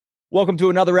Welcome to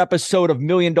another episode of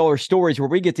Million Dollar Stories, where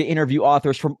we get to interview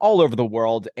authors from all over the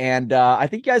world. And I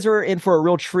think you guys are in for a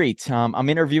real treat. I'm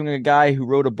interviewing a guy who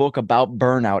wrote a book about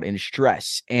burnout and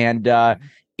stress. And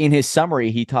in his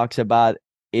summary, he talks about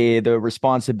the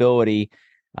responsibility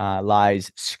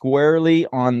lies squarely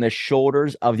on the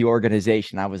shoulders of the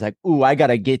organization. I was like, ooh, I got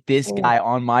to get this guy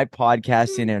on my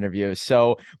podcast and interview.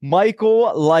 So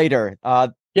Michael Leiter,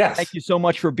 thank Yes. you so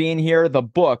much for being here. The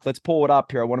book, let's pull it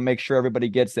up here. I want to make sure everybody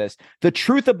gets this. The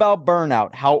Truth About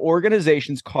Burnout, How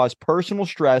Organizations Cause Personal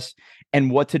Stress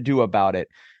and What to Do About It.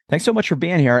 Thanks so much for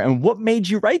being here. And what made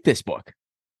you write this book?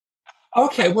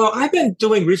 Okay. Well, I've been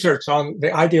doing research on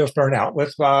the idea of burnout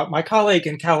with my colleague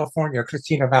in California,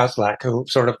 Christina Maslach, who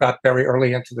sort of got very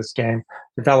early into this game,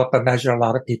 developed a measure a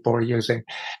lot of people are using.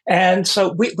 And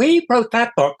so we wrote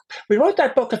that book. We wrote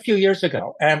that book a few years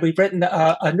ago, and we've written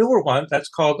a newer one that's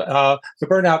called The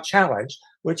Burnout Challenge,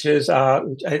 which is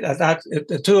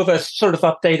the two of us sort of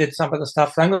updated some of the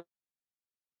stuff. I'm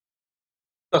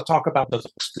to talk about those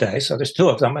books today. So there's two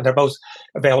of them, and they're both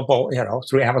available,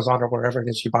 through Amazon or wherever it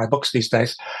is you buy books these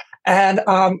days. And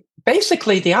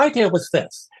basically, the idea was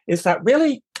this: is that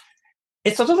really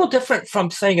it's a little different from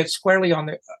saying it's squarely on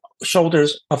the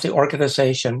shoulders of the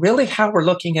organization. Really, how we're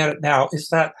looking at it now is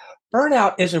that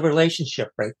burnout is a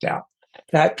relationship breakdown.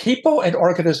 That people and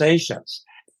organizations.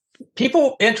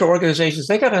 People enter organizations,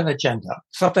 they got an agenda,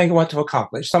 something they want to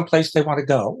accomplish, someplace they want to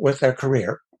go with their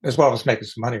career, as well as making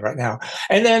some money right now.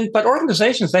 And then, but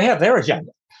organizations, they have their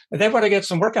agenda. And they want to get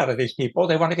some work out of these people.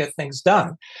 They want to get things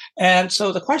done. And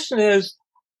so the question is,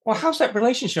 well, how's that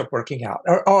relationship working out?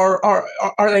 Or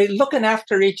are they looking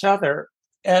after each other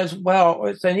as well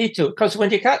as they need to? Because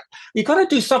when you got to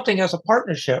do something as a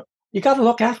partnership, you got to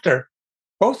look after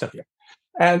both of you.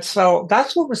 And so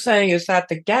that's what we're saying is that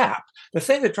the gap, the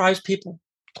thing that drives people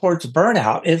towards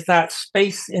burnout is that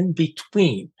space in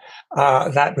between,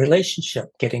 that relationship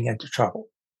getting into trouble.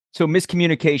 So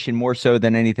miscommunication more so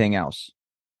than anything else.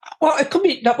 Well, it could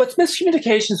be, no, but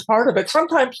miscommunication is part of it.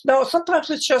 Sometimes, no, sometimes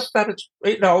it's just that it's,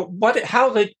 how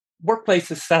the workplace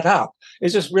is set up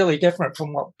is just really different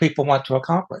from what people want to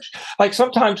accomplish. Like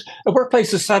sometimes the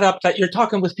workplace is set up that you're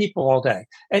talking with people all day,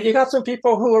 and you got some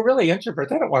people who are really introverts.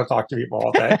 They don't want to talk to people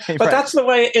all day, but Right. That's the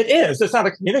way it is. It's not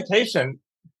a communication,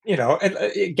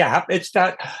 gap. It's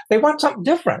that they want something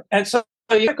different. And so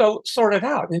you go sort it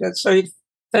out. So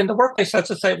then the workplace has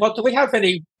to say, well, do we have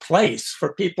any place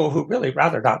for people who really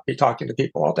rather not be talking to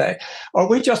people all day? Or are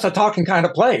we just a talking kind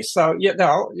of place? So, you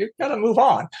got to move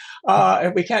on.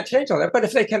 And we can't change all that. But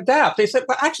if they can adapt, they said,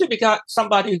 well, actually, we got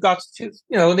somebody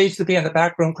who needs to be in the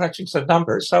back room crunching some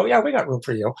numbers. So, yeah, we got room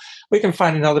for you. We can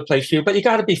find another place for you, but you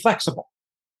got to be flexible.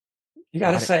 You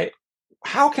got to say,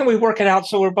 how can we work it out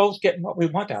so we're both getting what we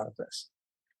want out of this?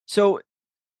 So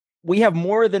we have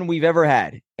more than we've ever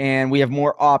had, and we have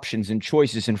more options and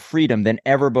choices and freedom than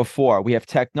ever before. We have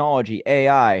technology,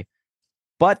 AI,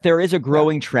 but there is a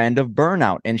growing trend of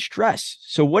burnout and stress.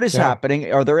 So what is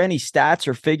happening? Are there any stats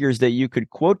or figures that you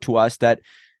could quote to us that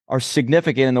are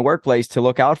significant in the workplace to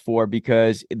look out for?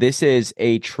 Because this is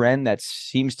a trend that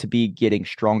seems to be getting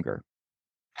stronger.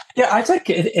 Yeah, I think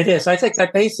it is. I think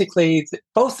that basically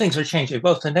both things are changing.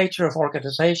 Both the nature of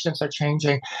organizations are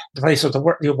changing, the place of the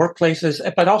workplaces,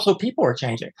 but also people are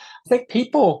changing. I think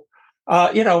people,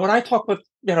 when I talk with,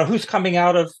 who's coming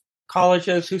out of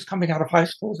colleges, who's coming out of high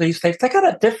school these days, they got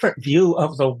a different view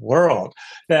of the world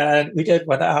than we did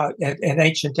in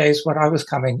ancient days when I was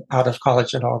coming out of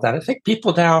college and all that. I think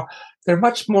people now, they're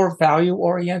much more value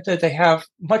oriented. They have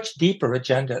much deeper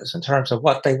agendas in terms of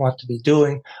what they want to be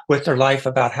doing with their life,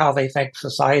 about how they think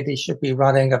society should be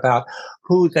running, about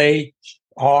who they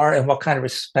are and what kind of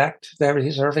respect they're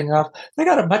deserving of. They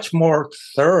got a much more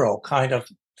thorough kind of,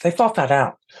 they thought that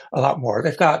out a lot more.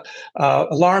 They've got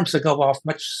alarms that go off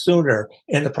much sooner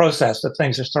in the process that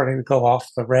things are starting to go off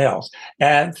the rails.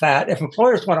 And that if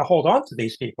employers want to hold on to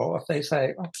these people, if they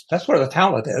say, oh, that's where the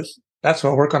talent is, that's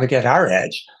where we're going to get our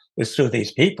edge, is through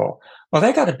these people. Well,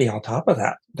 they got to be on top of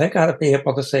that. They got to be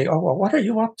able to say, oh, well, what are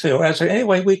you up to? Is there any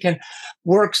way we can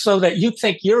work so that you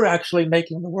think you're actually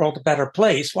making the world a better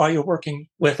place while you're working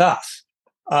with us?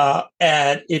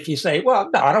 And if you say, well,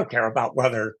 no, I don't care about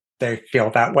whether they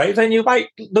feel that way, then you might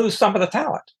lose some of the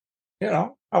talent.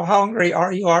 How hungry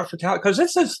are you for talent? Because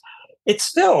it's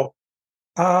still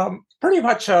pretty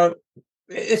much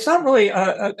it's not really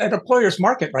an employer's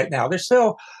market right now. There's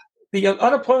still, the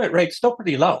unemployment rate's still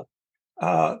pretty low.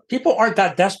 People aren't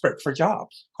that desperate for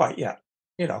jobs quite yet.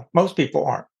 Most people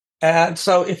aren't. And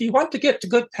so if you want to get to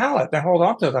good talent and hold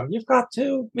on to them, you've got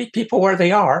to meet people where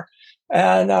they are.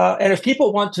 And if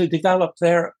people want to develop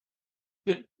their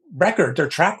their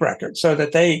track record, so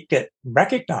that they get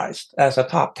recognized as a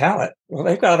top talent. Well,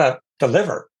 they've got to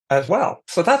deliver as well.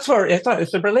 So that's where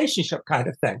it's a relationship kind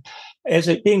of thing. Is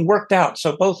it being worked out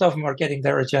so both of them are getting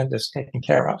their agendas taken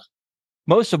care of?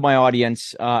 Most of my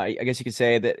audience, I guess you could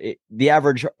say that the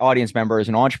average audience member is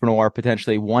an entrepreneur,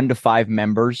 potentially 1 to 5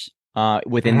 members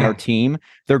within their team.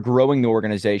 They're growing the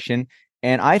organization.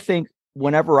 And I think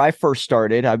whenever I first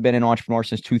started, I've been an entrepreneur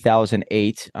since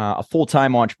 2008, a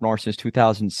full-time entrepreneur since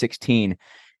 2016.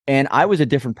 And I was a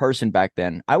different person back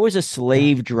then. I was a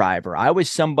slave driver. I was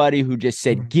somebody who just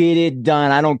said, get it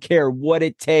done. I don't care what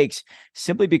it takes,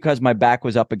 simply because my back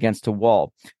was up against a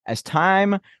wall. As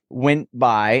time went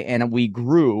by and we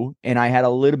grew, and I had a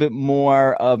little bit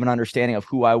more of an understanding of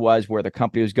who I was, where the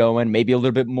company was going, maybe a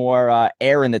little bit more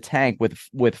air in the tank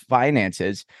with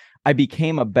finances, I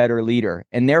became a better leader.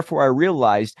 And therefore, I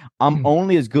realized I'm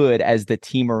only as good as the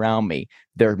team around me,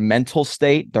 their mental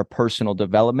state, their personal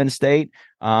development state,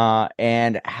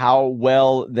 and how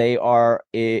well they are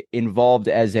involved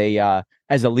as a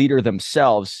leader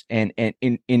themselves and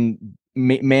in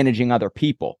managing other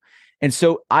people. And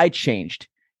so I changed.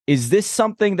 Is this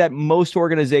something that most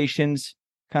organizations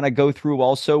kind of go through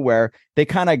also, where they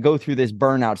kind of go through this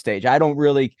burnout stage? I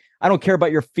don't care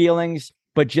about your feelings,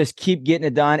 but just keep getting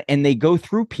it done. And they go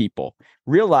through people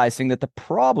realizing that the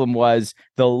problem was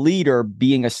the leader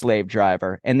being a slave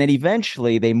driver. And then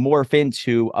eventually they morph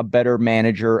into a better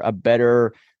manager, a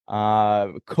better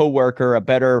coworker, a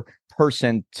better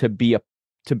person to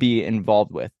be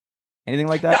involved with. Anything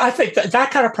like that? I think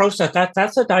that kind of process,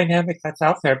 that's a dynamic that's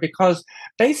out there, because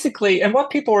basically, and what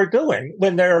people are doing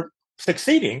when they're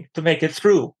succeeding to make it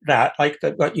through that, like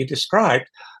what you described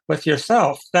with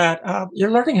yourself, that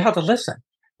you're learning how to listen.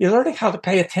 You're learning how to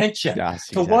pay attention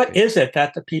to what is it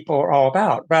that the people are all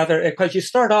about, rather, because you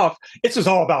start off, this is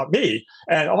all about me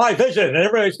and my vision, and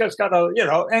everybody's just got to,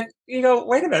 and you go,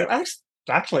 wait a minute,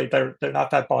 actually, they're not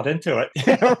that bought into it.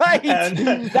 Right.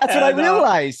 That's what I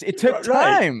realized. It took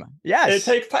time. Right. Yes.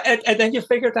 It takes time. And then you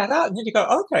figure that out. And then you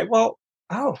go, okay, well,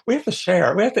 we have to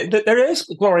share. There is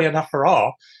glory enough for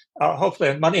all. Hopefully,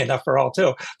 and money enough for all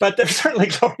too. But there's certainly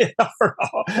glory enough for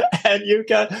all. And you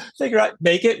can figure out,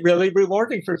 make it really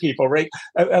rewarding for people, right?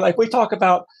 Like we talk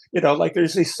about, like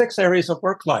there's these 6 areas of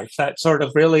work life that sort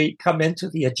of really come into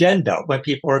the agenda when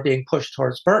people are being pushed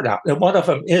towards burnout. And one of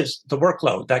them is the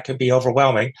workload that can be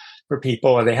overwhelming for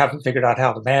people, and they haven't figured out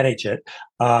how to manage it.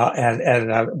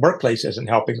 And workplace isn't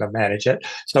helping them manage it.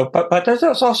 So, but there's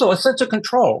also a sense of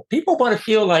control. People want to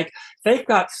feel like they've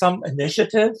got some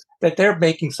initiative, that they're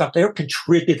making something, they're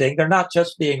contributing. They're not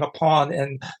just being a pawn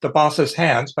in the boss's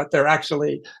hands, but they're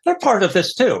part of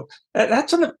this too.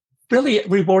 That's a really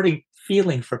rewarding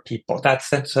feeling for people, that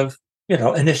sense of,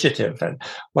 initiative and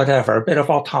whatever, a bit of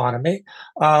autonomy,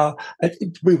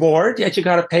 reward. Yet you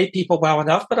got to pay people well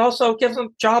enough, but also give them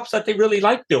jobs that they really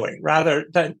like doing, rather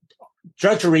than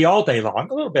drudgery all day long.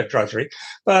 A little bit of drudgery,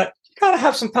 but you got to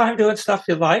have some time doing stuff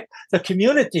you like. The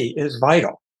community is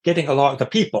vital. Getting along, the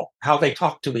people, how they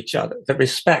talk to each other, the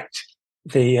respect,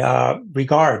 the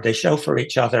regard they show for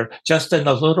each other, just in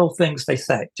the little things they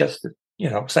say, just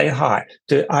say hi,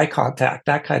 do eye contact,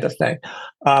 that kind of thing.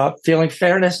 Feeling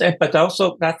fairness, but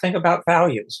also that thing about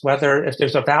values, whether if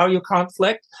there's a value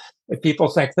conflict, if people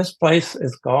think this place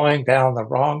is going down the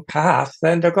wrong path,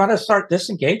 then they're going to start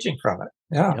disengaging from it.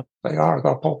 Yeah, yep. They are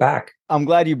going to pull back. I'm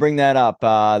glad you bring that up.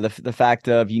 The fact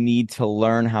of you need to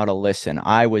learn how to listen.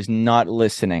 I was not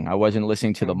listening. I wasn't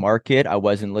listening to the market. I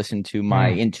wasn't listening to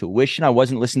my intuition. I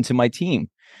wasn't listening to my team.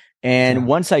 And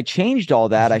once I changed all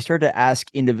that, I started to ask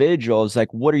individuals,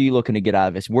 like, what are you looking to get out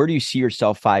of this? Where do you see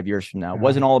yourself 5 years from now? It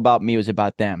wasn't all about me. It was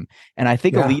about them. And I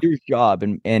think a leader's job,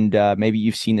 and maybe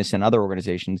you've seen this in other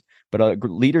organizations, but a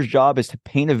leader's job is to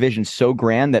paint a vision so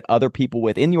grand that other people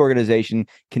within the organization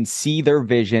can see their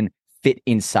vision fit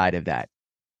inside of that.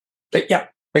 They got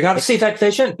to see that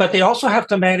vision, but they also have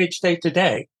to manage day to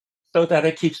day so that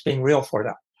it keeps being real for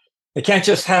them. They can't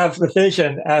just have the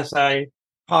vision as a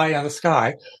pie on the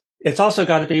sky. It's also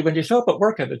got to be, when you show up at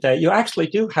work in the day, you actually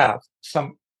do have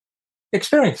some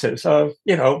experiences of,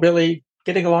 really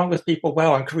getting along with people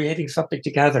well and creating something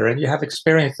together. And you have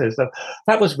experiences of,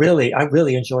 I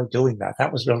really enjoyed doing that.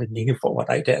 That was really meaningful,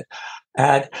 what I did.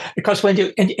 And because when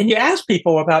you ask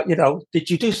people about,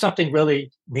 did you do something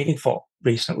really meaningful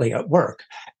recently at work?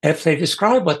 If they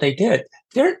describe what they did,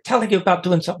 they're telling you about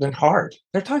doing something hard.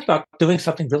 They're talking about doing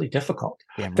something really difficult.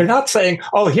 Yeah, they're not saying,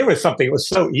 oh, here was something that was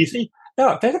so easy.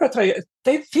 No, they're going to tell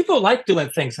you, people like doing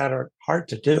things that are hard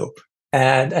to do.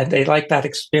 And they like that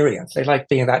experience. They like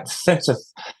being that sense of,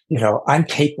 I'm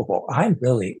capable. I'm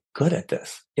really good at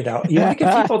this. You want to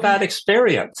give people that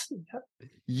experience.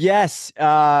 Yes.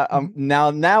 Mhm.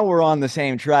 Now we're on the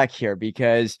same track here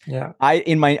because Yeah.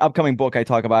 in my upcoming book, I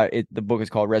talk about it. The book is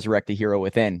called Resurrect the Hero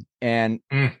Within. Mm.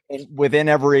 And within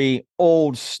every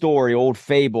old story, old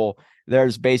fable,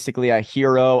 there's basically a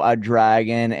hero, a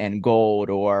dragon, and gold,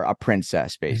 or a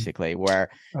princess, Mm. basically, where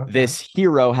Okay. this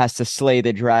hero has to slay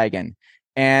the dragon.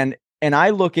 And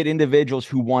I look at individuals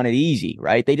who want it easy,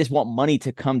 right? They just want money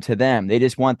to come to them. They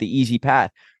just want the easy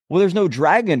path. Well, there's no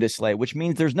dragon to slay, which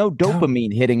means there's no No.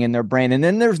 dopamine hitting in their brain, and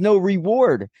then there's no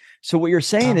reward. So what you're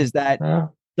saying No. is that No.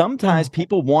 sometimes No.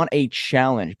 people want a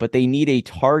challenge, but they need a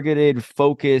targeted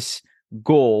focus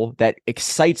goal that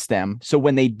excites them. So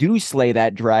when they do slay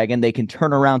that dragon, they can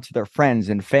turn around to their friends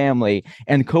and family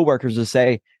and coworkers and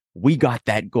say, "We got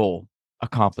that goal We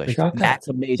accomplished." got that. That's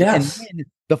amazing. And Yes. then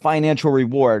the financial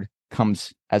reward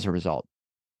comes as a result.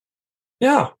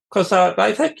 Yeah, because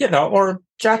I think, or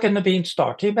Jack and the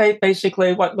Beanstalk. He made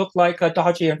basically what looked like a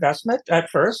dodgy investment at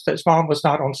first. His mom was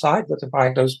not on side with him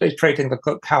buying those, trading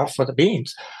the cow for the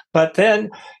beans. But then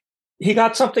he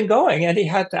got something going, and he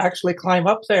had to actually climb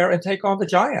up there and take on the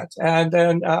giant, and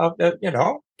then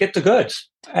get the goods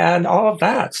and all of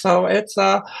that. So it's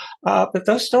but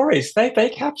those stories, they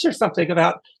capture something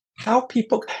about how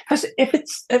people, because if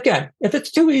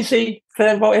it's too easy,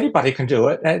 then well, anybody can do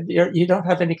it, and you don't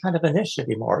have any kind of a niche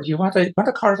anymore. You want to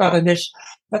carve out a niche.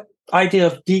 That idea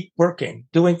of deep working,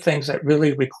 doing things that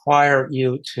really require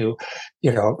you to,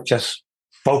 just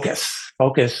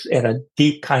focus in a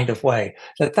deep kind of way.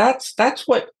 That's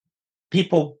what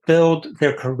people build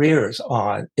their careers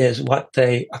on, is what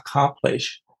they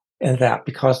accomplish in that,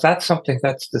 because that's something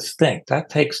that's distinct. That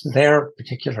takes their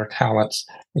particular talents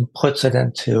and puts it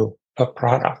into a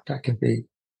product that can be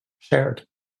shared.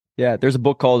 Yeah, there's a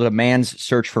book called A Man's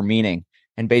Search for Meaning.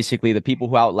 And basically the people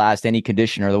who outlast any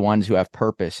condition are the ones who have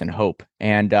purpose and hope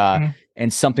Mm.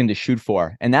 and something to shoot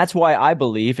for. And that's why I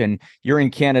believe, and you're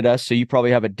in Canada, so you probably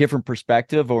have a different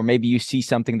perspective, or maybe you see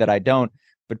something that I don't.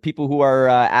 But people who are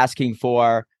asking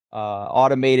for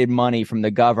automated money from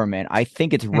the government, I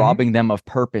think it's Hmm. robbing them of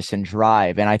purpose and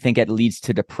drive. And I think it leads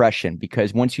to depression,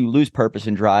 because once you lose purpose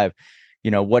and drive,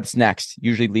 what's next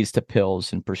usually leads to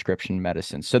pills and prescription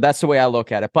medicine. So that's the way I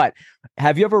look at it. But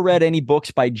have you ever read any books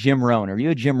by Jim Rohn? Are you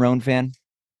a Jim Rohn fan?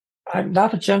 I'm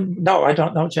not a Jim. No, I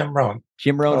don't know Jim Rohn.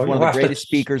 Jim Rohn So is one of you'll the have to greatest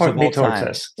speakers point of me all towards time.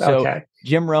 this. So Okay.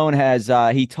 Jim Rohn has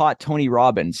he taught Tony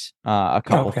Robbins a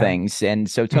couple Okay. things, and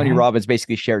so Tony Hmm. Robbins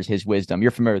basically shares his wisdom.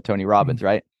 You're familiar with Tony Robbins,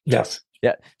 right? Yes.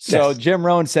 Yeah. So Yes. Jim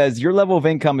Rohn says your level of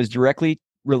income is directly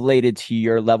related to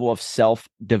your level of self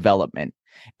development.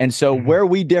 And so, Hmm. where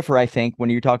we differ, I think,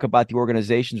 when you talk about the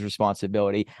organization's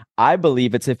responsibility, I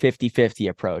believe it's a 50-50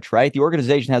 approach, right? The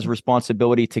organization has a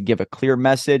responsibility to give a clear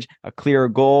message, a clear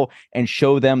goal, and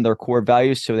show them their core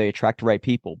values so they attract the right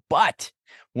people. But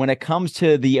when it comes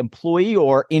to the employee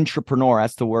or entrepreneur,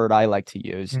 that's the word I like to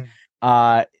use,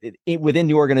 within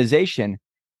the organization,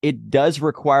 it does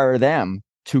require them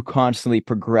to constantly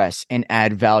progress and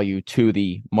add value to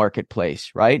the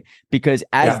marketplace, right? Because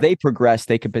as Yeah. they progress,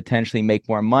 they could potentially make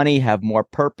more money, have more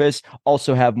purpose,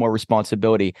 also have more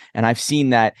responsibility. And I've seen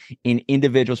that in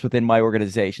individuals within my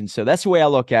organization. So that's the way I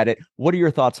look at it. What are your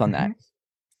thoughts on that? Hmm.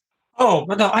 Oh,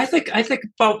 but no, I think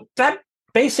well, that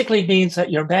basically means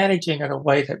that you're managing in a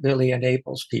way that really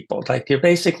enables people. Like you're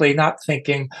basically not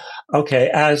thinking, okay,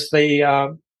 as the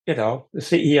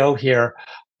CEO here,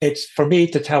 it's for me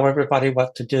to tell everybody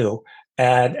what to do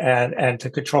and to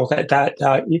control that.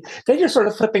 Then you're sort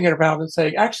of flipping it around and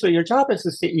saying, actually, your job as the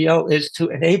CEO is to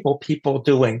enable people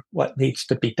doing what needs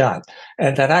to be done,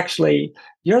 and that actually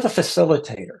you're the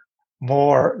facilitator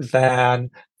more than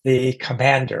the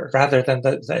commander, rather than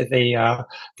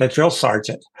the drill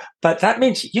sergeant. But that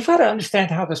means you've got to understand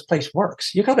how this place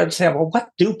works. You've got to understand, well, what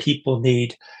do people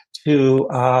need to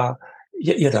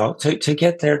to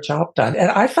get their job done? And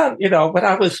I found, when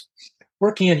I was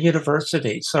working in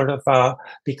university, sort of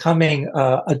becoming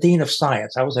a dean of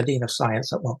science. I was a dean of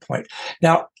science at one point.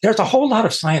 Now, there's a whole lot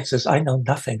of sciences I know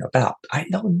nothing about. I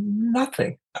know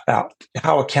nothing about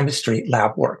how a chemistry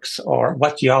lab works or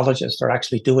what geologists are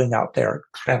actually doing out there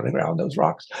traveling around those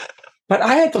rocks. But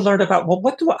I had to learn about, well,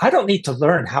 I don't need to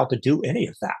learn how to do any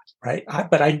of that, right?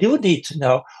 But I do need to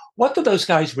know, what do those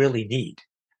guys really need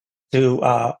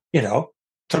to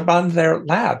to run their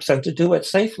labs and to do it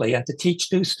safely and to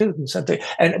teach new students,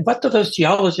 and what do those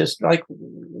geologists like?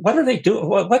 What do they do?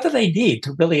 What do they need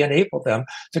to really enable them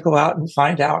to go out and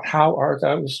find out how are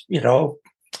those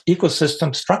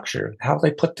ecosystems structured, how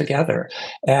they put together,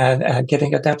 and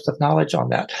getting a depth of knowledge on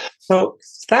that. So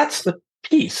that's the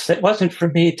piece. It wasn't for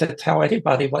me to tell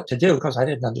anybody what to do, because I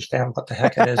didn't understand what the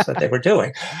heck it is that they were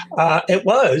doing. It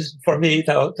was for me,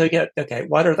 though, to get, okay,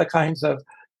 what are the kinds of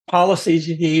policies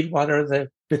you need? What are the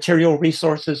material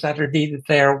resources that are needed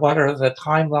there? What are the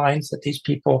timelines that these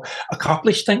people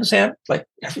accomplish things in? Like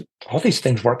all these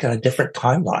things work in a different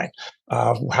timeline.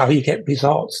 How do you get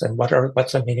results, and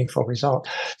what's a meaningful result?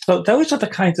 So those are the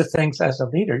kinds of things as a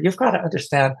leader you've got to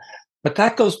understand. But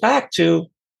that goes back to,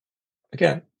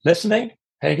 again, listening,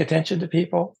 paying attention to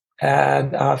people,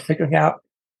 and figuring out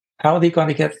how are they going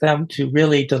to get them to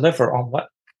really deliver on what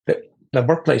the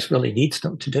workplace really needs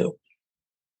them to do.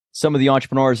 Some of the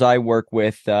entrepreneurs I work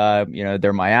with,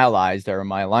 they're my allies, they're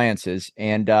my alliances,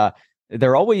 and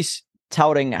they're always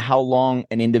touting how long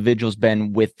an individual's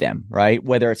been with them, right?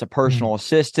 Whether it's a personal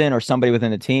assistant or somebody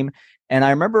within the team. And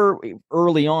I remember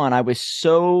early on, I was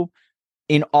so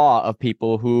in awe of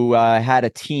people who had a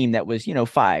team that was,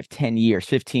 5, 10 years,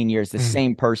 15 years, the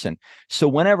same person. So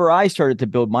whenever I started to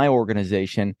build my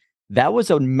organization, that was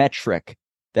a metric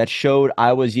that showed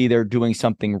I was either doing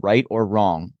something right or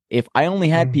wrong. If I only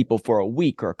had people for a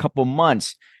week or a couple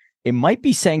months, it might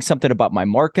be saying something about my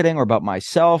marketing or about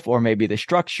myself, or maybe the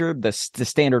structure, the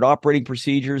standard operating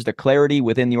procedures, the clarity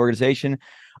within the organization.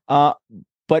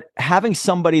 But having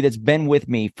somebody that's been with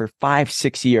me for 5,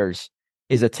 6 years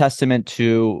is a testament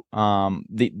to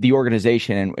the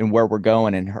organization and where we're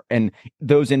going, and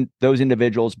those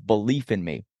individuals' belief in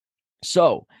me.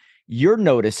 So you're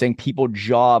noticing people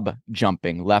job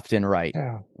jumping left and right.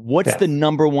 Yeah. What's the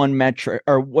number one metric,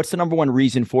 or what's the number one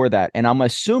reason for that? And I'm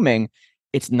assuming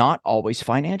it's not always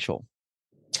financial.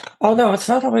 Oh no, it's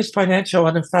not always financial,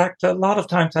 and in fact, a lot of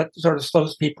times that sort of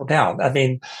slows people down. I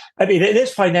mean, it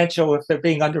is financial if they're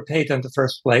being underpaid in the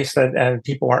first place, and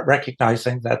people aren't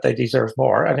recognizing that they deserve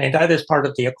more. I mean, that is part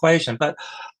of the equation, but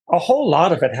a whole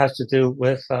lot of it has to do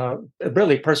with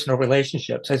really personal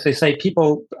relationships. As they say,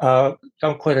 people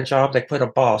don't quit a job; they quit a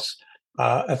boss.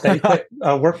 If they quit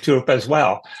a work group as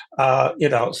well,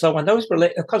 So when those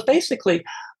relate, because basically,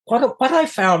 what I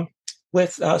found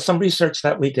with some research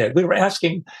that we did, we were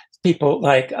asking people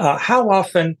like, how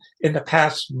often in the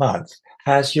past month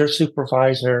has your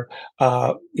supervisor,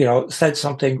 said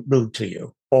something rude to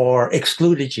you or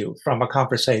excluded you from a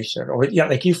conversation, or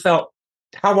like you felt.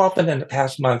 How often in the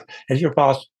past month has your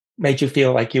boss made you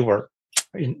feel like you were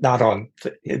not on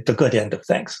the good end of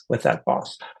things with that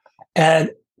boss?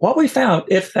 And what we found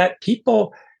is that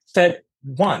people said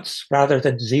once rather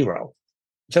than zero,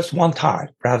 just one time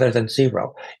rather than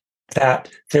zero, that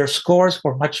their scores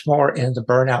were much more in the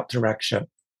burnout direction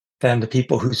than the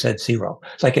people who said zero.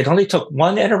 It's like it only took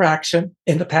one interaction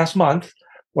in the past month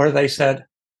where they said,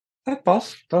 that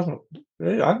boss doesn't,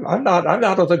 I'm not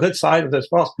on the good side of this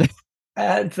boss.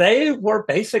 And they were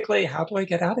basically, how do I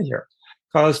get out of here?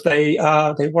 Because they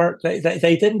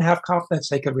didn't have confidence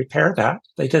they could repair that.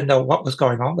 They didn't know what was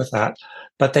going on with that,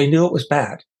 but they knew it was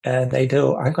bad. And they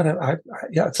knew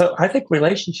So I think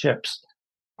relationships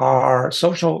are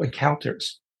social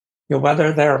encounters.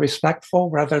 Whether they're respectful,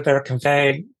 whether they're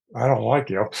conveying, I don't like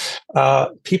you.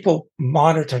 People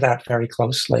monitor that very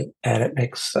closely, and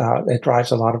it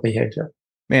drives a lot of behavior.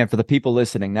 Man, for the people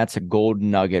listening, that's a gold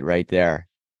nugget right there.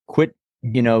 Quit,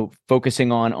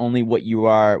 focusing on only what you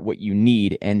are, what you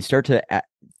need, and start to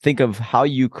think of how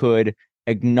you could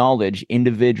acknowledge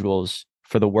individuals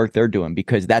for the work they're doing,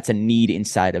 because that's a need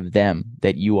inside of them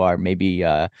that you are maybe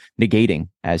negating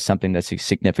as something that's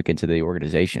significant to the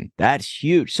organization. That's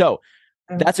huge. So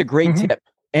that's a great tip.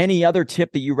 Any other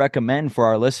tip that you recommend for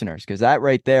our listeners? Because that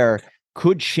right there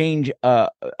could change a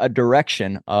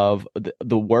direction of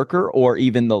the worker or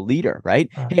even the leader, right?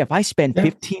 Hey, if I spend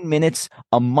 15 minutes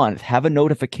a month, have a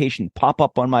notification pop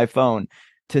up on my phone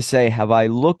to say, have I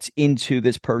looked into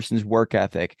this person's work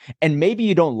ethic? And maybe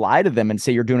you don't lie to them and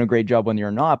say you're doing a great job when you're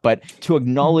not, but to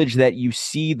acknowledge that you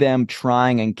see them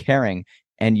trying and caring,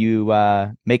 and you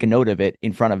make a note of it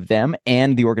in front of them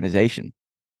and the organization.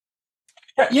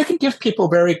 You can give people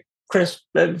very crisp,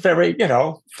 very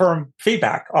firm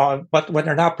feedback on when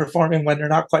they're not performing, when they're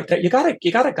not quite there. You gotta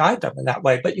guide them in that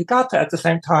way, but you got to at the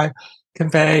same time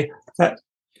convey that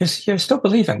you still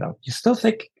believe in them. You still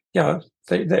think they got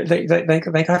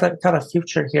a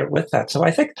future here with that. So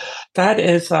I think that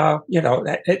is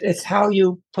it's how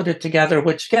you put it together,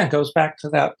 which again goes back to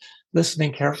that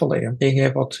listening carefully and being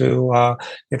able to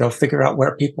figure out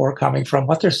where people are coming from,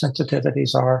 what their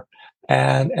sensitivities are,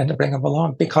 and to bring them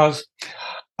along. Because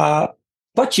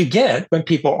what you get when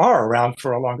people are around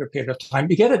for a longer period of time,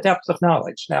 you get a depth of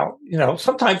knowledge. Now,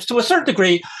 sometimes to a certain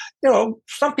degree,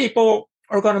 some people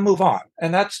are going to move on,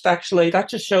 and that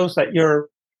just shows that your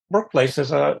workplace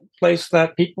is a place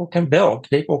that people can build.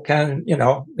 People can,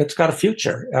 it's got a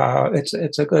future.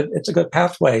 It's a good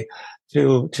pathway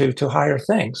to higher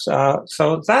things.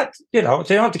 So that, they don't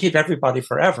have to keep everybody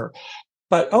forever,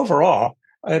 but overall,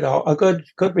 a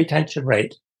good retention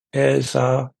rate is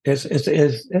a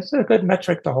good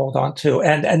metric to hold on to,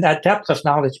 and that depth of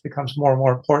knowledge becomes more and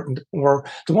more important, or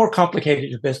the more complicated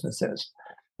your business is.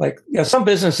 Like, some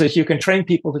businesses you can train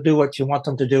people to do what you want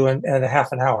them to do in a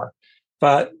half an hour,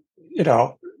 but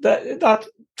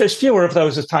there's fewer of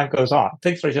those as time goes on.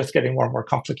 Things are just getting more and more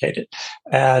complicated,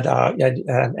 and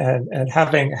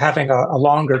having a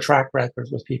longer track record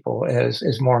with people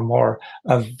is more and more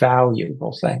a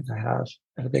valuable thing to have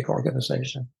in a big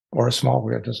organization or a small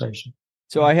organization.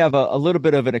 So I have a little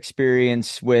bit of an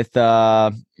experience with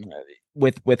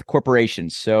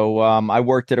corporations. So I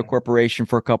worked at a corporation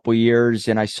for a couple of years,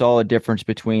 and I saw a difference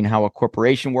between how a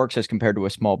corporation works as compared to a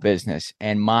small business.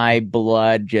 And my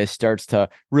blood just starts to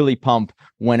really pump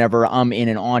whenever I'm in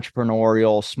an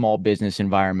entrepreneurial small business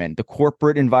environment. The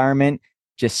corporate environment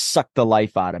just sucked the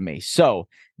life out of me. So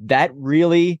that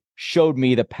really showed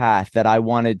me the path that I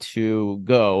wanted to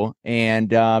go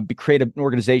and create an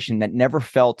organization that never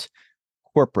felt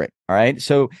corporate. All right.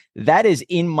 So that is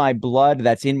in my blood.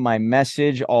 That's in my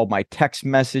message, all my text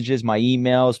messages, my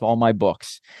emails, all my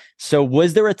books. So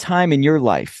was there a time in your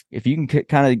life, if you can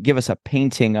kind of give us a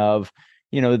painting of,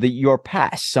 your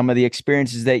past, some of the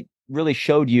experiences that really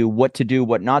showed you what to do,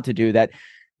 what not to do, that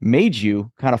made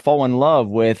you kind of fall in love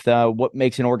with what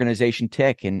makes an organization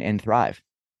tick and thrive?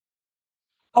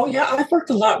 Oh yeah, I've worked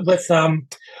a lot with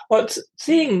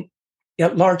seeing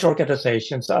large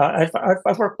organizations. I've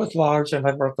worked with large and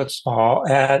I've worked with small.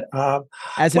 And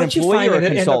as an what you employee find or a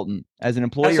consultant, as an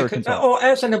employee or a consultant. Oh,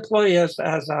 as an employee, and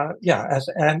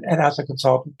as a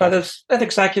consultant, but as an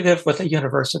executive with a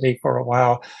university for a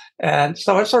while, and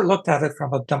so I sort of looked at it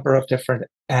from a number of different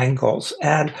angles.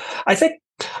 And I think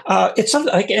it's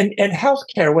something like in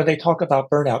healthcare, when they talk about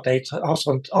burnout, they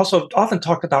also often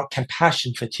talk about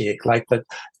compassion fatigue, like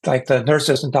the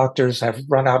nurses and doctors have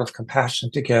run out of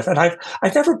compassion to give. And I've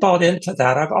never bought into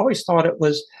that. I've always thought it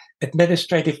was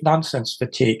administrative nonsense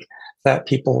fatigue that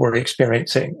people were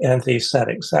experiencing in these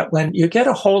settings. That when you get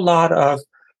a whole lot of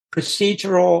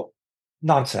procedural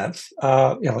nonsense,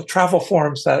 travel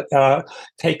forms that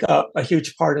take up a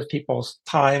huge part of people's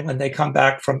time when they come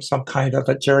back from some kind of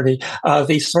a journey,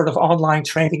 these sort of online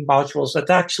training modules that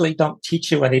actually don't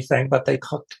teach you anything, but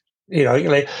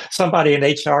somebody in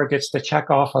HR gets to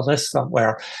check off a list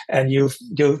somewhere, and you've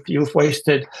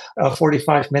wasted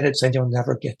 45 minutes, and you'll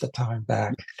never get the time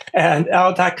back, and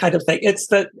that kind of thing.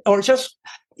 Or just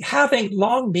having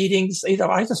long meetings.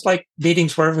 I just like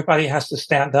meetings where everybody has to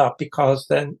stand up, because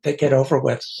then they get over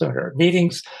with sooner.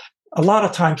 Meetings, a lot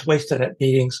of times wasted at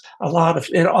meetings, a lot of,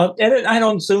 and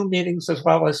on Zoom meetings as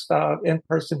well as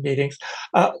in-person meetings.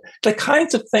 The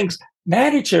kinds of things,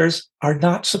 managers are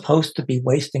not supposed to be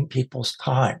wasting people's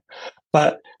time.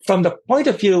 But from the point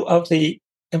of view of the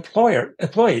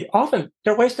employee, often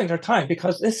they're wasting their time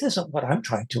because this isn't what I'm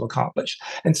trying to accomplish.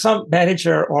 And some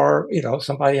manager or,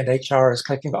 somebody in HR is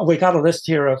clicking, oh, we got a list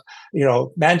here of,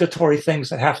 mandatory things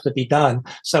that have to be done,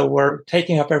 so we're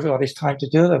taking up everybody's time to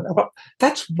do them. Well,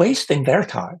 that's wasting their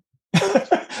time.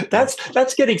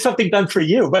 That's getting something done for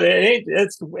you, but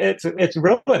it's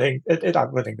ruining it's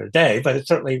not ruining their day, but it's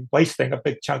certainly wasting a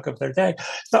big chunk of their day.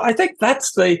 So I think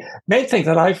that's the main thing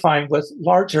that I find with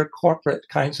larger corporate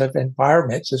kinds of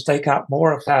environments, is they got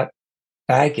more of that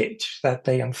baggage that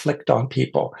they inflict on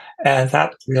people, and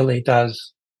that really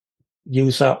does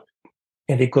use up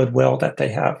any goodwill that they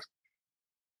have.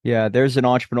 Yeah, there's an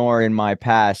entrepreneur in my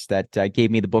past that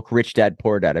gave me the book Rich Dad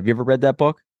Poor Dad. Have you ever read that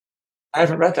book? I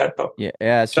haven't read that book.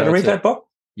 Yeah. So should I read that book?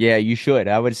 Yeah, you should.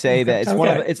 I would say that it's one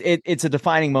of it's a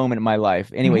defining moment in my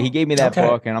life. Anyway, he gave me that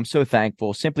book, and I'm so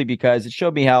thankful, simply because it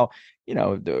showed me how,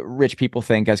 the rich people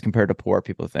think as compared to poor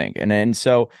people think. And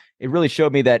so it really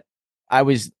showed me that I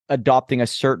was adopting a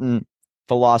certain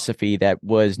philosophy that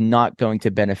was not going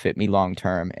to benefit me long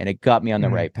term, and it got me on the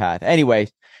right path. Anyway,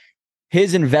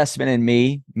 his investment in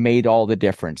me made all the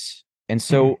difference. And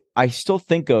so I still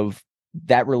think of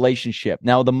that relationship.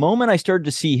 Now, the moment I started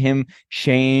to see him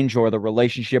change or the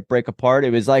relationship break apart,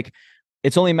 it was like,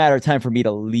 it's only a matter of time for me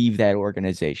to leave that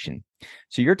organization.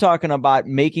 So you're talking about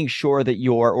making sure that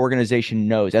your organization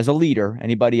knows, as a leader,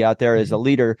 anybody out there as a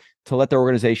leader, to let their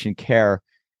organization care.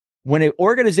 When an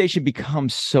organization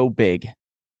becomes so big,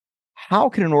 how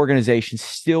can an organization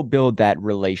still build that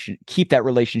keep that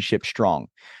relationship strong?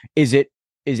 Is it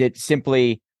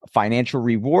simply financial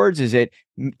rewards? Is it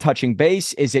touching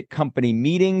base? Is it company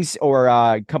meetings or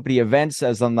company events,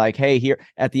 as I'm like, hey, here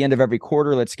at the end of every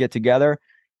quarter, let's get together?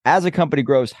 As a company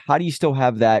grows, how do you still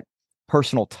have that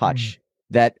personal touch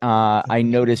that I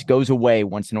notice goes away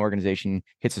once an organization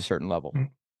hits a certain level?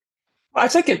 I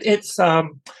think it's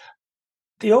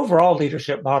the overall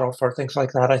leadership model for things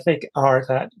like that, I think, are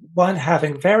that one,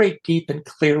 having very deep and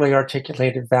clearly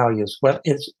articulated values. What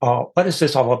is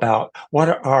this all about? What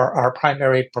are our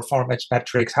primary performance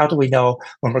metrics? How do we know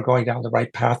when we're going down the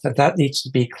right path? And that needs to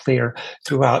be clear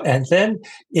throughout. And then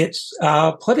it's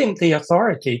putting the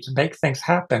authority to make things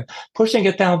happen, pushing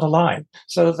it down the line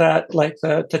so that like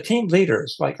the team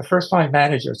leaders, like the first line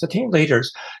managers, the team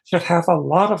leaders should have a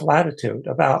lot of latitude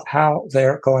about how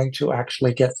they're going to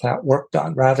actually get that work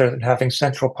done rather than having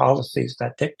central policies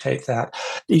that dictate that.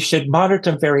 You should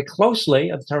monitor them very closely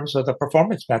in terms of the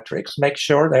performance metrics, make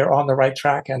sure they're on the right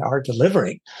track and are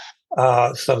delivering.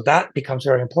 So that becomes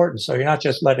very important. So you're not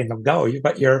just letting them go,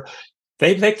 but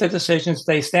they make the decisions,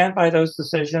 they stand by those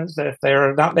decisions. If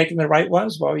they're not making the right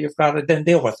ones, well, you've got to then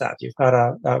deal with that. You've got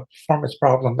a performance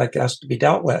problem that has to be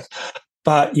dealt with.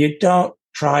 But you don't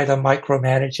try to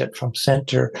micromanage it from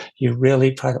center. You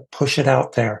really try to push it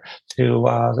out there to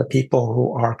the people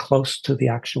who are close to the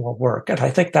actual work. And I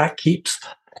think that keeps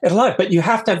it alive. But you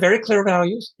have to have very clear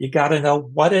values. You got to know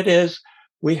what it is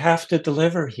we have to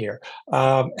deliver here.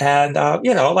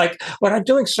 Like when I'm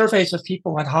doing surveys of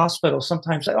people in hospitals,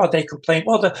 sometimes, they complain,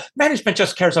 well, the management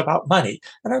just cares about money.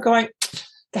 And I'm going,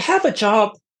 to have a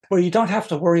job where you don't have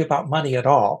to worry about money at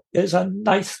all is a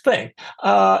nice thing.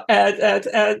 But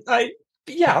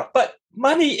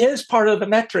money is part of the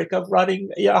metric of running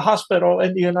a hospital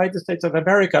in the United States of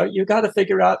America. You got to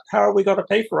figure out how are we going to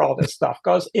pay for all this stuff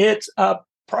because it's a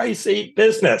pricey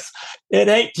business. It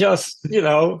ain't just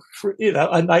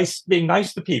being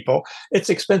nice to people. It's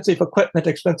expensive equipment,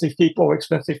 expensive people,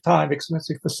 expensive time,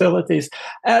 expensive facilities,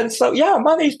 and so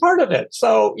money's part of it.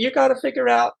 So you got to figure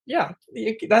out,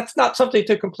 that's not something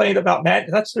to complain about. Man,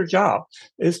 that's their job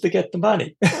is to get the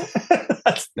money.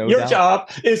 Your job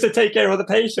is to take care of the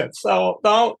patient. So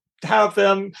don't have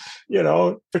them,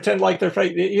 pretend like they're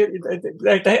afraid.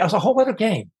 It's a whole other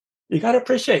game. You got to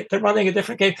appreciate they're running a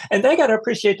different game, and they got to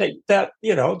appreciate that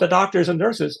the doctors and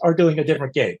nurses are doing a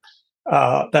different game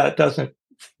that doesn't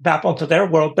map onto their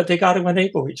world, but they got to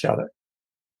enable each other.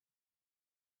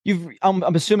 I'm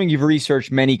assuming you've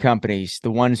researched many companies,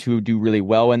 the ones who do really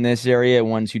well in this area,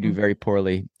 ones who do very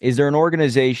poorly. Is there an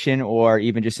organization or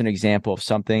even just an example of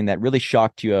something that really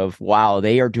shocked you of, wow,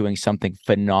 they are doing something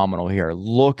phenomenal here.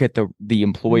 Look at the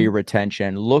employee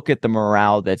retention. Look at the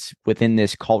morale that's within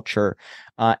this culture.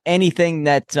 Anything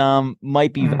that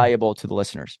might be valuable to the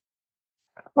listeners?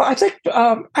 Well, I think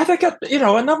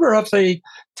a number of the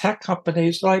tech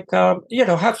companies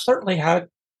have certainly had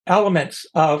elements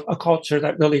of a culture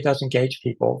that really does engage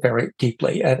people very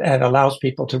deeply and allows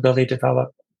people to really develop,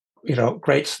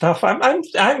 great stuff.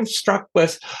 I'm struck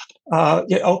with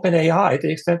OpenAI,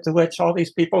 the extent to which all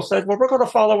these people said, well, we're going to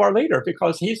follow our leader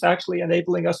because he's actually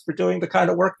enabling us for doing the kind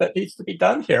of work that needs to be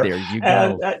done here. There you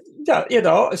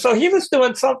go. And, so he was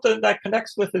doing something that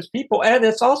connects with his people. And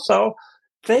it's also,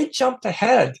 they jumped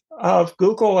ahead of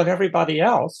Google and everybody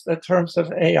else in terms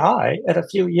of AI in a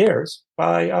few years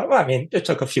by, it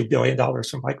took a few $1 billion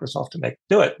from Microsoft to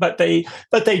do it, but they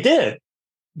did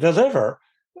deliver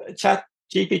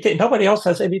ChatGPT. Nobody else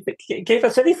gave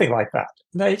us anything like that.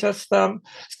 They just,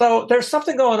 so there's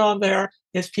something going on there.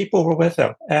 His people were with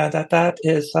him, and that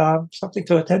is something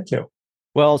to attend to.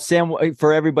 Well, Sam,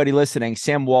 for everybody listening,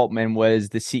 Sam Waltman was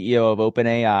the CEO of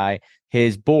OpenAI.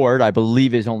 His board, I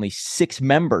believe, is only 6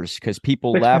 members because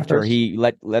people left or he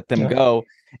let them go,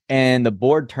 and the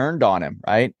board turned on him,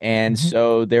 right? And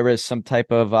so there was some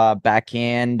type of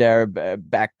backhand or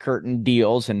back curtain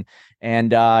deals, and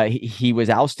he was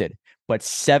ousted. But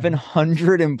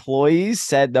 700 employees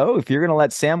said, no, if you're going to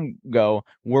let Sam go,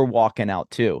 we're walking out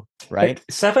too, right?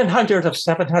 700 of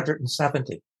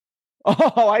 770.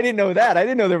 Oh, I didn't know that. I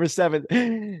didn't know there were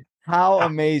 7. How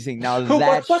amazing. Now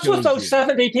what's with those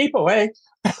 70 people, eh?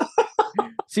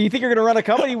 So you think you're going to run a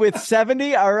company with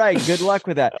 70? All right. Good luck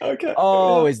with that. Okay.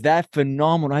 Oh, is that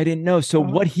phenomenal? I didn't know. So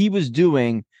what he was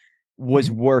doing was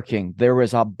working. There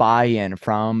was a buy-in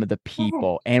from the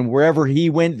people, and wherever he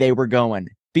went, they were going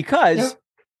because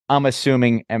I'm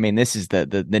assuming, this is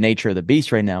the nature of the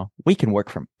beast right now. We can work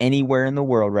from anywhere in the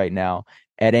world right now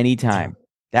at any time.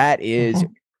 That is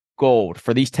gold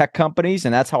for these tech companies,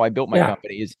 and that's how I built my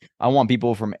company. Is I want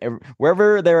people from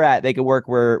wherever they're at, they can work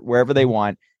wherever they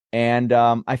want, and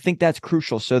I think that's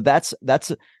crucial. So that's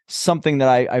something that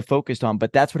I focused on.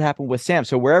 But that's what happened with Sam.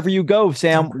 So wherever you go,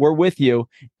 Sam, we're with you,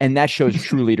 and that shows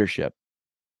true leadership.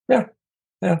 Yeah,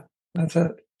 that's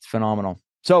it. It's phenomenal.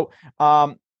 So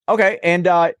okay, and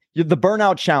the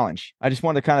Burnout Challenge. I just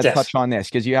wanted to kind of touch on this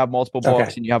because you have multiple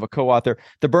books and you have a co-author.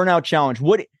 The Burnout Challenge.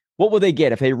 What will they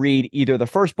get if they read either the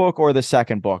first book or the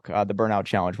second book, the Burnout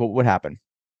Challenge? What would happen?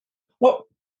 Well,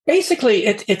 Basically,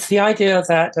 it's the idea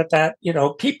that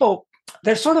people.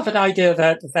 There's sort of an idea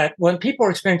that when people are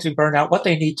experiencing burnout, what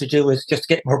they need to do is just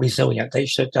get more resilient. They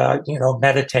should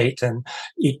meditate and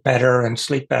eat better and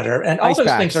sleep better, and all those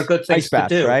things are good Ice things to baths,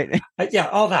 do. right? Yeah,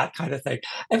 all that kind of thing.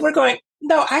 And we're going,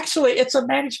 no, actually, it's a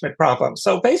management problem.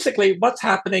 So basically, what's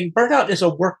happening? Burnout is a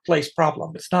workplace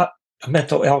problem. It's not a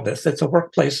mental illness. It's a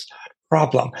workplace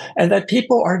problem, and that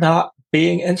people are not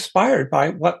being inspired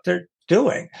by what they're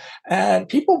doing. And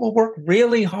people will work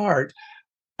really hard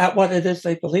at what it is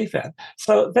they believe in.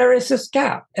 So there is this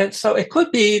gap. And so it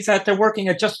could be that they're working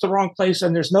at just the wrong place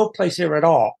and there's no place here at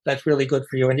all that's really good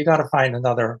for you. And you got to find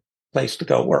another place to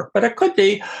go work. But it could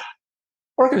be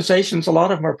organizations, a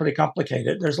lot of them are pretty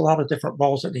complicated. There's a lot of different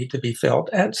roles that need to be filled.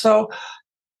 And so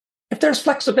if there's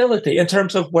flexibility in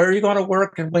terms of where you're going to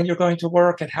work and when you're going to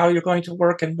work and how you're going to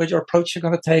work and what your approach you're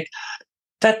going to take,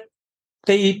 that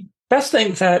the best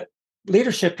thing that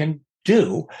leadership can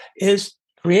do is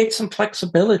create some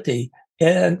flexibility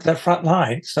in the front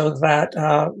line so that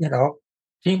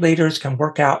team leaders can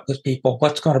work out with people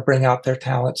what's going to bring out their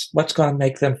talents, what's going to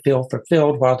make them feel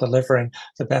fulfilled while delivering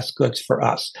the best goods for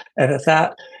us. And if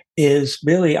that is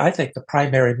really, I think, the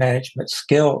primary management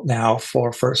skill now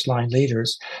for first line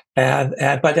leaders. But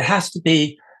it has to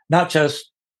be not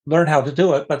just learn how to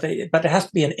do it, but it has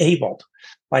to be enabled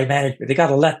by management. They got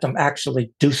to let them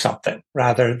actually do something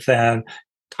rather than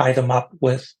tie them up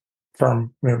with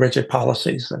firm, rigid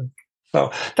policies. And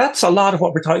so that's a lot of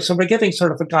what we're talking. So we're giving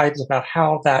sort of a guidance about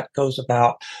how that goes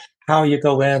about, how you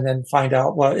go in and find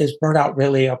out, well, is burnout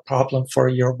really a problem for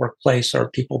your workplace, or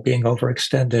people being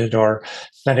overextended or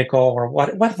cynical, or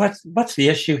what's the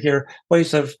issue here?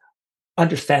 Ways of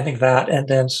understanding that, and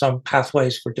then some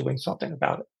pathways for doing something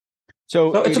about it.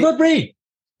 So it's a good read.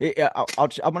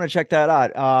 I'm going to check that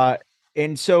out.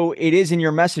 And so it is in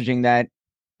your messaging that,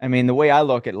 I mean, the way I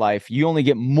look at life, you only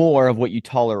get more of what you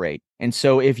tolerate. And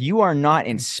so if you are not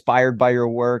inspired by your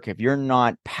work, if you're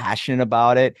not passionate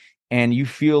about it, and you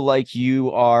feel like you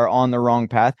are on the wrong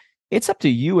path, it's up to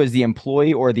you as the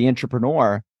employee or the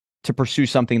entrepreneur to pursue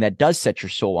something that does set your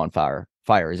soul on fire.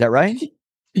 Is that right?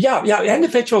 Yeah.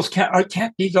 Individuals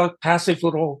can't be the passive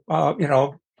little,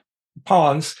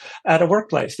 pawns at a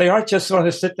workplace. They aren't just going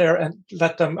to sit there and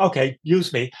let them, okay,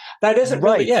 use me. That isn't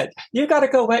really it. You got to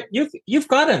go, you've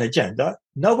got an agenda.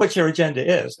 Know what your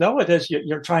agenda is. Know what it is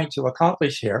you're trying to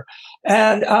accomplish here.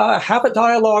 And have a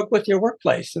dialogue with your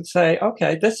workplace and say,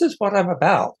 okay, this is what I'm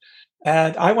about.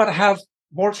 And I want to have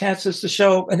more chances to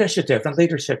show initiative and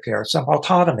leadership here, some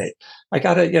autonomy. I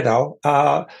got to,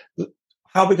 how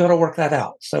are we going to work that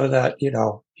out so that,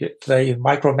 the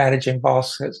micromanaging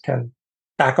boss can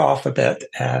back off a bit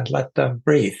and let them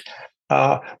breathe.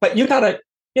 But you got to,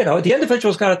 the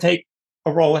individual's got to take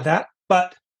a role in that,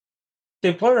 but the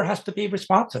employer has to be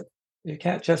responsive. You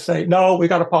can't just say, no, we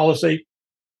got a policy,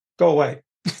 go away.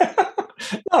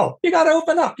 No, you got to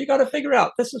open up. You got to figure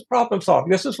out, this is problem solving.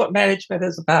 This is what management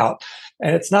is about.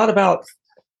 And it's not about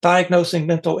diagnosing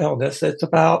mental illness. It's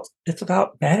about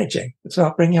managing. It's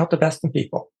about bringing out the best in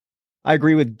people. I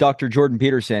agree with Dr. Jordan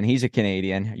Peterson. He's a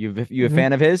Canadian. You a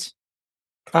fan of his?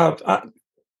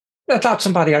 That's not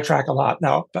somebody I track a lot.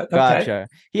 No, but okay. Gotcha.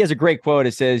 He has a great quote.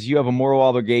 It says, "You have a moral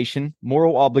obligation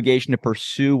to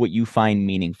pursue what you find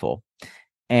meaningful."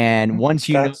 And once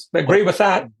you agree with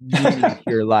that,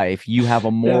 your life, you have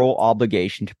a moral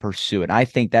obligation to pursue it. And I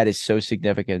think that is so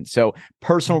significant. So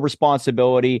personal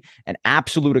responsibility and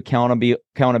absolute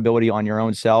accountability on your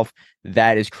own self,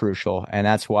 that is crucial. And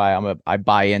that's why I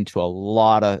buy into a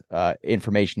lot of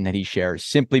information that he shares,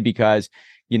 simply because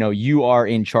you are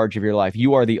in charge of your life.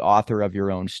 You are the author of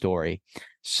your own story.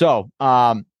 So,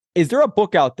 is there a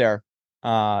book out there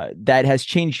that has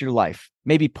changed your life,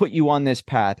 maybe put you on this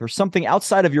path, or something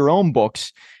outside of your own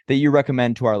books that you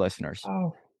recommend to our listeners?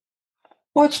 Oh,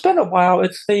 well, it's been a while.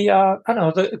 It's the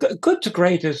the Good to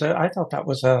Great is. I thought that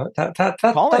was Collins.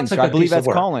 That's a good I believe piece that's of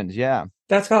work. Collins. Yeah,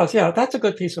 that's Collins. Yeah, that's a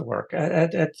good piece of work,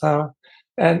 and it's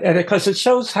and because it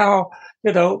shows how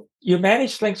you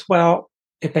manage things well.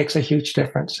 It makes a huge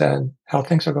difference in how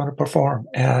things are going to perform.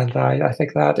 And I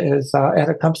think that is, and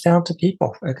it comes down to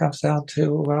people. It comes down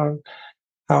to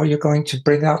how you're going to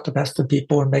bring out the best in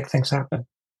people and make things happen.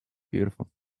 Beautiful.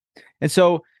 And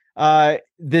so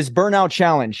this Burnout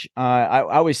Challenge,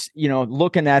 I was,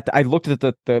 looking at, I looked at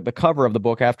the cover of the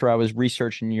book after I was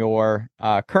researching your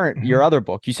your other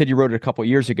book. You said you wrote it a couple of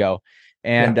years ago.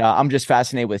 And I'm just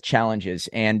fascinated with challenges.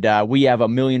 And we have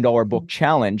 $1 million book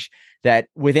challenge that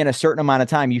within a certain amount of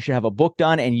time, you should have a book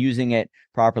done and using it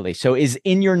properly. So is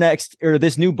in your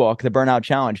this new book, the Burnout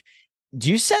Challenge, do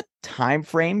you set time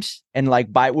frames and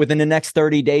like by within the next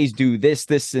 30 days do this,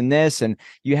 this, and this, and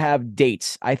you have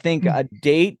dates? I think a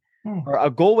date or a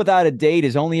goal without a date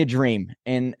is only a dream.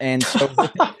 And so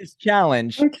within this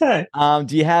challenge, Okay.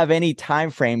 do you have any time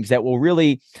frames that will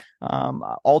really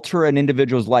alter an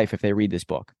individual's life if they read this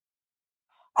book?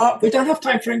 We don't have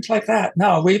time frames like that.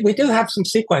 No, we do have some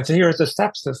sequence. Here are the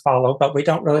steps to follow, but we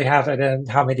don't really have it in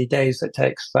how many days it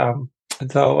takes.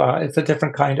 So it's a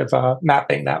different kind of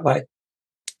mapping that way.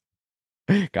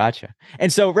 Gotcha.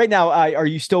 And so right now, are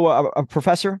you still a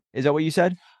professor? Is that what you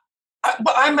said?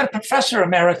 Well, I'm a professor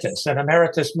emeritus, and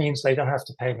emeritus means they don't have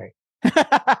to pay me.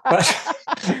 But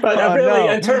Oh really,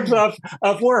 no. in terms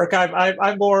of work,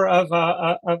 I'm more of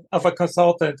a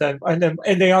consultant and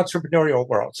in the entrepreneurial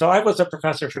world. So I was a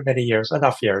professor for many years,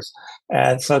 enough years,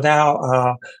 and so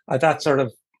now that's sort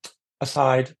of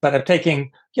aside. But I'm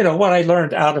taking what I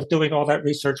learned out of doing all that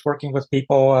research, working with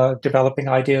people, developing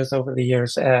ideas over the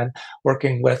years, and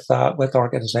working with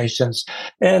organizations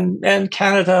in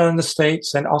Canada and the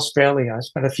States and Australia. I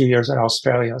spent a few years in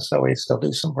Australia, so we still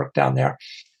do some work down there.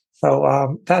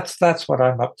 So that's what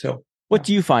I'm up to. What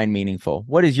do you find meaningful?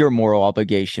 What is your moral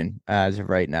obligation as of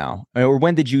right now? Or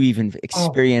when did you even Oh,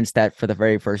 experience that for the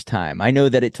very first time? I know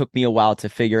that it took me a while to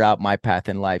figure out my path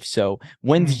in life. So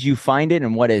when mm. did you find it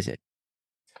and what is it?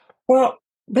 Well,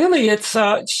 really, it's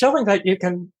showing that you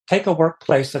can take a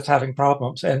workplace that's having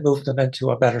problems and move them into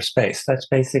a better space. That's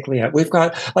basically it. We've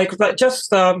got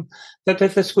just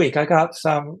this week. I got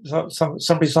some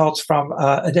results from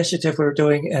initiative we were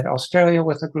doing in Australia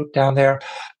with a group down there,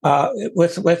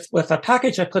 with a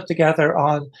package I put together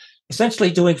on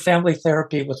essentially doing family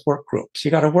therapy with work groups.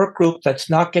 You got a work group that's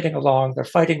not getting along. They're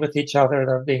fighting with each other.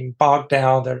 They're being bogged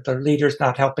down. Their leaders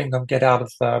not helping them get out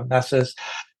of the messes.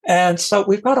 And so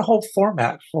we've got a whole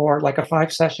format for like a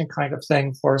 5 session kind of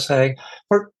thing for saying,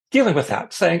 we're dealing with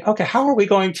that, saying, okay, how are we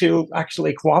going to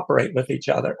actually cooperate with each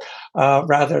other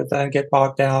rather than get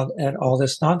bogged down in all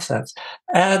this nonsense?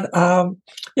 And,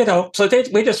 so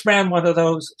we just ran one of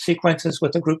those sequences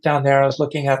with the group down there. I was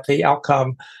looking at the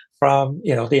outcome from,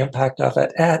 the impact of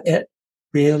it. And it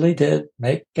really did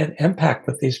make an impact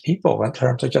with these people in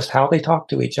terms of just how they talk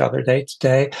to each other day to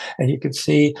day. And you can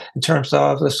see in terms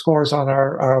of the scores on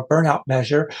our burnout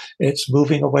measure, it's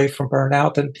moving away from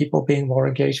burnout and people being more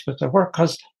engaged with their work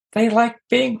because they like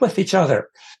being with each other.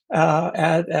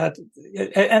 And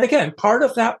again, part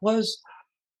of that was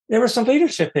there were some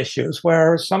leadership issues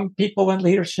where some people in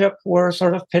leadership were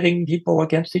sort of pitting people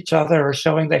against each other or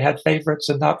showing they had favorites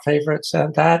and not favorites.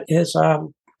 And that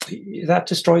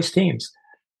destroys teams.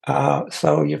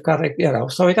 So you've got to,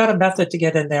 so we got a method to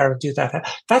get in there and do that.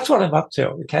 That's what I'm up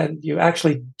to. Can you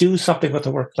actually do something with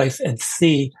the workplace and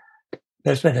see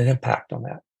there's been an impact on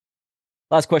that?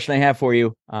 Last question I have for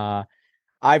you.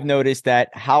 I've noticed that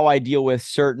how I deal with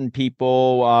certain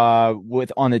people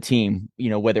with on the team,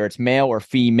 whether it's male or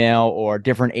female or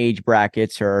different age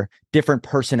brackets or different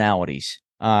personalities.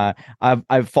 I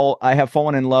have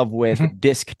fallen in love with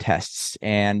DISC tests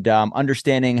and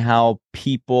understanding how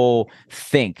people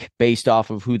think based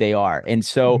off of who they are. And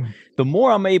so the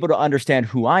more I'm able to understand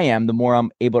who I am, the more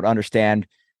I'm able to understand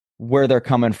where they're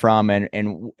coming from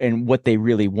and what they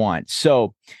really want.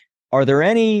 So are there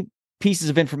any pieces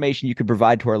of information you could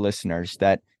provide to our listeners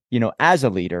that, as a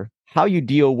leader, how you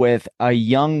deal with a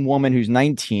young woman who's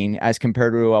 19 as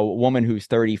compared to a woman who's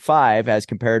 35, as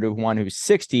compared to one who's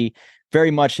 60, very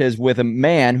much as with a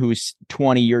man who's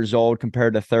 20 years old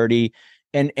compared to 30,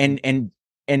 and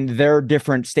their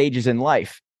different stages in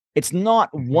life. It's not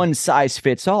one size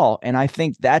fits all. And I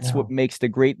think that's what makes the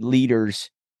great leaders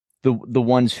the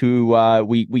ones who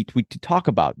we talk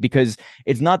about, because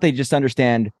it's not they just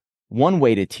understand one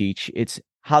way to teach, it's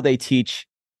how they teach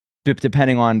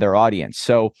depending on their audience.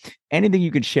 So anything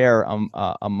you could share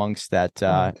amongst that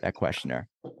questionnaire?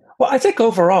 Well, I think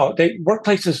overall,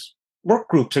 work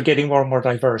groups are getting more and more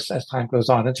diverse as time goes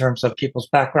on in terms of people's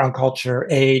background, culture,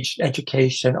 age,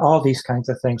 education, all these kinds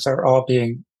of things are all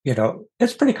being,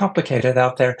 it's pretty complicated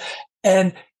out there.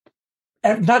 And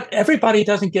not everybody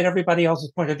doesn't get everybody else's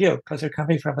point of view because they're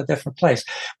coming from a different place.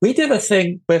 We did a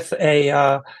thing with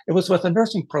it was with a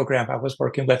nursing program I was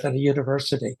working with at a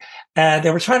university. And they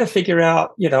were trying to figure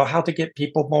out, how to get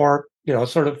people more,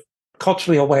 sort of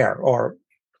culturally aware or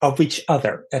of each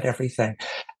other and everything.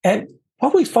 And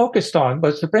what we focused on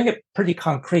was to bring it pretty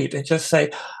concrete and just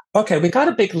say, okay, we got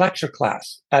a big lecture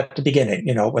class at the beginning,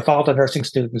 with all the nursing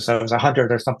students. So it was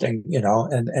 100 or something, in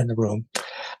the room.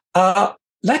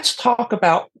 Let's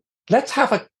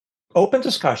have an open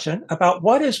discussion about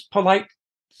what is polite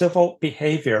civil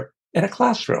behavior in a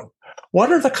classroom.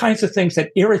 What are the kinds of things that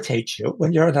irritate you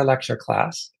when you're in a lecture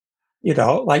class?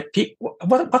 Like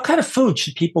what kind of food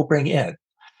should people bring in?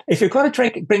 If you're going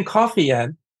to bring coffee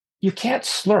in, you can't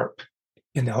slurp.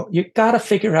 You got to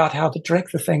figure out how to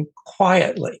drink the thing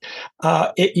quietly.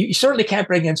 You certainly can't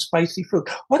bring in spicy food.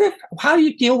 How do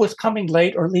you deal with coming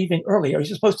late or leaving early? Are you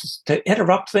supposed to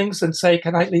interrupt things and say,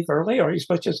 "Can I leave early?" Or are you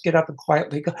supposed to just get up and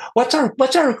quietly go? What's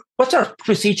our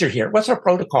procedure here? What's our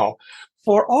protocol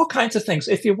for all kinds of things?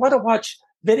 If you want to watch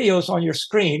videos on your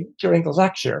screen during the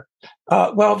lecture,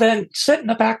 well, then sit in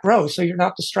the back row so you're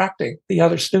not distracting the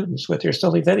other students with your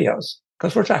silly videos,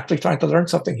 because we're actually trying to learn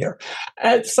something here.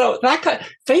 And so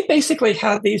they basically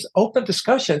have these open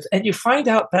discussions, and you find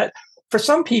out that for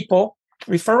some people,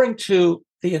 referring to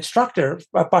the instructor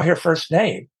by her first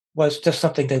name was just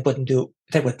something they wouldn't do.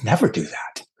 They would never do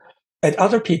that. And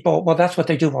other people, well, that's what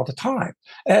they do all the time.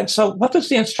 And so what does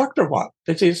the instructor want?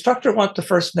 Does the instructor want the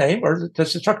first name, or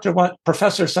does the instructor want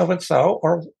Professor so-and-so,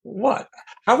 or what?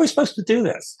 How are we supposed to do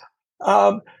this?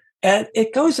 And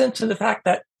it goes into the fact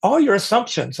that all your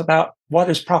assumptions about what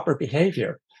is proper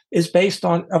behavior is based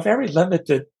on a very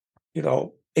limited,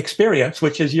 experience,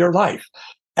 which is your life.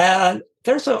 And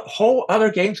there's a whole other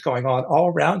games going on all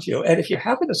around you. And if you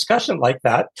have a discussion like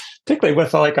that, particularly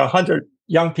with like 100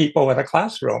 young people in a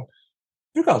classroom,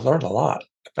 you're going to learn a lot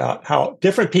about how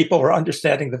different people are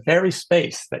understanding the very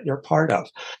space that you're part of.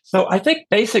 So I think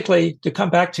basically, to come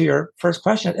back to your first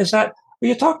question, is that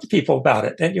you talk to people about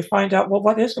it and you find out, well,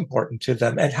 what is important to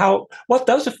them, and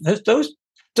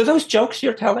do those jokes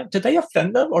you're telling, do they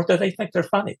offend them, or do they think they're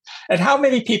funny? And how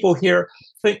many people here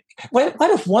think, what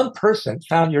if one person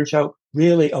found your joke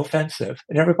really offensive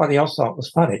and everybody else thought it was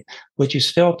funny? Would you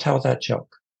still tell that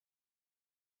joke?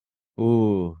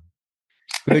 Ooh,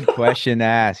 good question to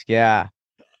ask. Yeah.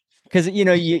 Because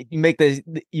you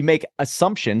make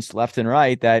assumptions left and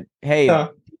right that, hey,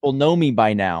 people know me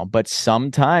by now, but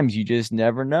sometimes you just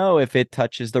never know if it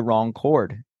touches the wrong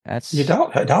chord. You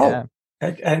don't know. Yeah.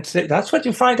 And that's what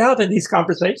you find out in these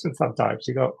conversations sometimes.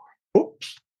 You go,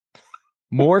 oops.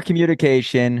 More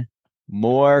communication,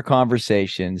 more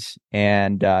conversations,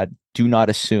 and do not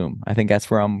assume. I think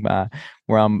that's what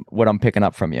I'm picking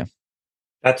up from you.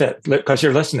 That's it, because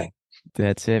you're listening.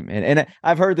 That's it, man. And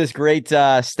I've heard this great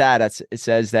stat. It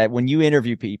says that when you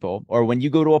interview people, or when you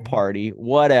go to a party,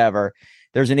 whatever,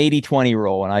 there's an 80-20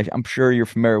 rule. And I'm sure you're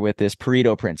familiar with this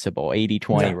Pareto principle,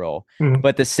 80-20 rule. Mm-hmm.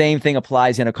 But the same thing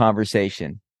applies in a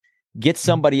conversation. Get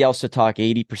somebody else to talk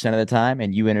 80% of the time,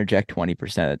 and you interject 20%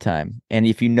 of the time. And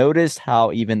if you notice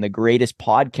how even the greatest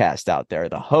podcast out there,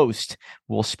 the host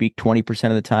will speak 20%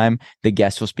 of the time, the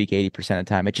guest will speak 80% of the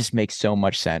time. It just makes so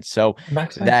much sense. So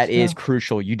that is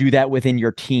crucial. You do that within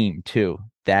your team too.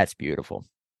 That's beautiful.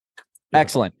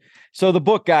 Excellent. So the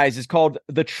book, guys, is called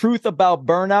The Truth About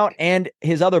Burnout, and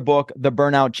his other book, The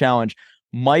Burnout Challenge.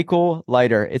 Michael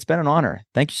Leiter, it's been an honor.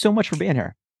 Thank you so much for being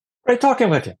here. Great talking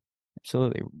with you.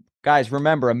 Absolutely. Guys,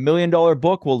 remember, $1 million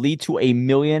book will lead to $1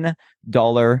 million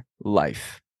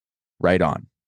life. Right on.